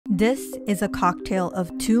This is a cocktail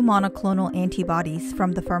of two monoclonal antibodies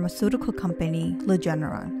from the pharmaceutical company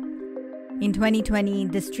Regeneron. In 2020,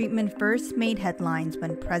 this treatment first made headlines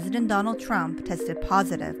when President Donald Trump tested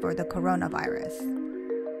positive for the coronavirus.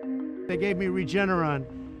 They gave me Regeneron,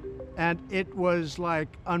 and it was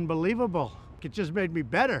like unbelievable. It just made me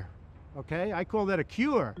better, okay? I call that a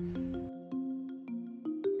cure.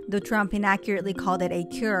 Though Trump inaccurately called it a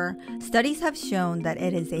cure, studies have shown that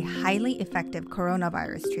it is a highly effective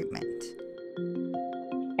coronavirus treatment.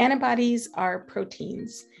 Antibodies are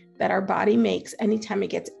proteins that our body makes anytime it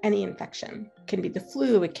gets any infection. It can be the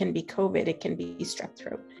flu, it can be COVID, it can be strep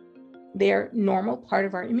throat. They're a normal part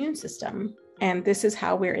of our immune system, and this is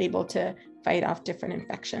how we're able to fight off different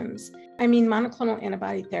infections. Monoclonal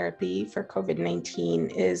antibody therapy for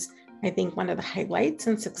COVID-19 is, I think, one of the highlights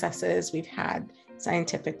and successes we've had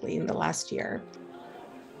scientifically in the last year.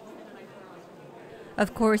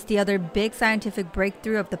 Of course, the other big scientific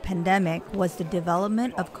breakthrough of the pandemic was the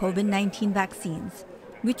development of COVID-19 vaccines,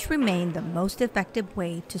 which remain the most effective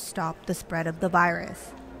way to stop the spread of the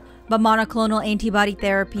virus. But monoclonal antibody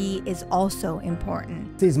therapy is also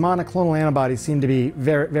important. These monoclonal antibodies seem to be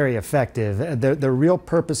very, very effective. The real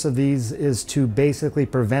purpose of these is to basically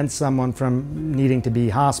prevent someone from needing to be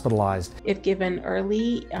hospitalized. If given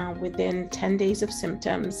early, within 10 days of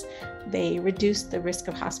symptoms, they reduce the risk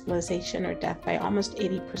of hospitalization or death by almost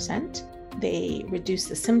 80%. They reduce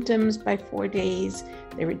the symptoms by 4 days.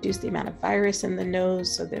 They reduce the amount of virus in the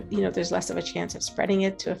nose so that there's less of a chance of spreading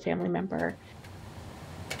it to a family member.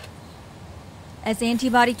 As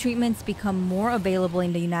antibody treatments become more available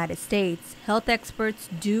in the United States, health experts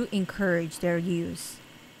do encourage their use.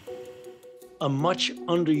 A much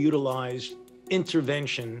underutilized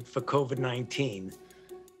intervention for COVID-19.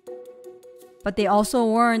 But they also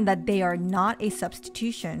warn that they are not a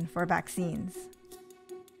substitution for vaccines.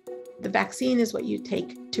 The vaccine is what you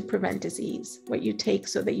take to prevent disease, what you take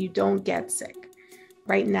so that you don't get sick.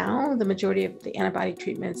 Right now, the majority of the antibody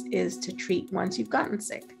treatments is to treat once you've gotten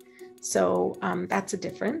sick. So that's a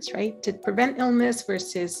difference, right? To prevent illness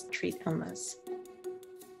versus treat illness.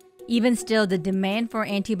 Even still, the demand for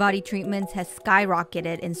antibody treatments has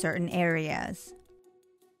skyrocketed in certain areas.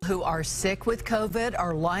 Who are sick with COVID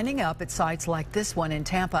are lining up at sites like this one in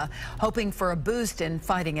Tampa, hoping for a boost in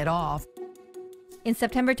fighting it off. In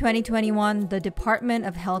September 2021, the Department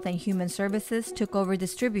of Health and Human Services took over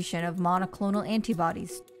distribution of monoclonal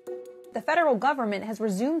antibodies. The federal government has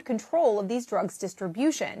resumed control of these drugs'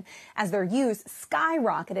 distribution as their use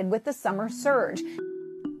skyrocketed with the summer surge.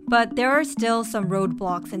 But there are still some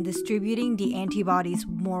roadblocks in distributing the antibodies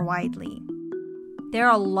more widely. They're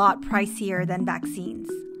a lot pricier than vaccines.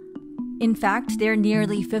 In fact, they're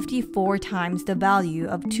nearly 54 times the value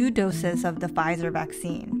of 2 doses of the Pfizer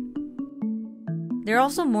vaccine. They're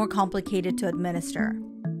also more complicated to administer.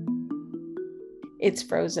 It's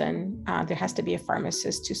frozen. There has to be a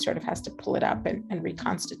pharmacist who sort of has to pull it up and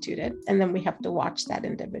reconstitute it. And then we have to watch that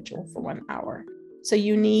individual for 1 hour. So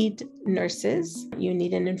you need nurses, you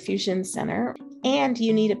need an infusion center, and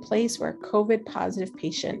you need a place where a COVID positive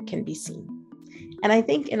patient can be seen. And I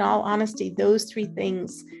think, in all honesty, those 3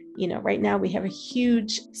 things, right now we have a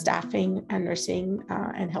huge staffing and nursing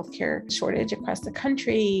and healthcare shortage across the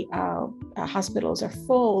country. Hospitals are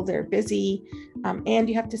full, they're busy, and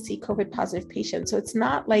you have to see COVID positive patients. So it's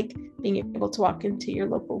not like being able to walk into your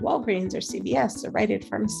local Walgreens or CVS or Rite Aid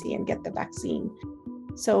pharmacy and get the vaccine.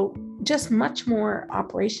 So just much more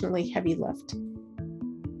operationally heavy lift.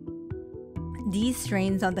 These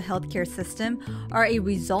strains on the healthcare system are a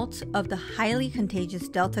result of the highly contagious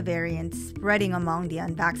Delta variant spreading among the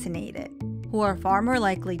unvaccinated, who are far more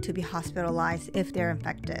likely to be hospitalized if they're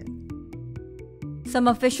infected. Some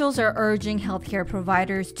officials are urging healthcare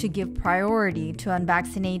providers to give priority to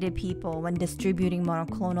unvaccinated people when distributing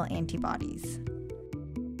monoclonal antibodies.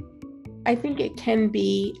 I think it can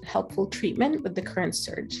be helpful treatment with the current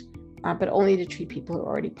surge, but only to treat people who are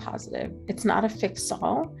already positive. It's not a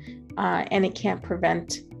fix-all. And it can't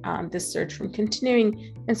prevent this surge from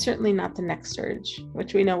continuing, and certainly not the next surge,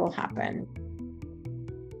 which we know will happen.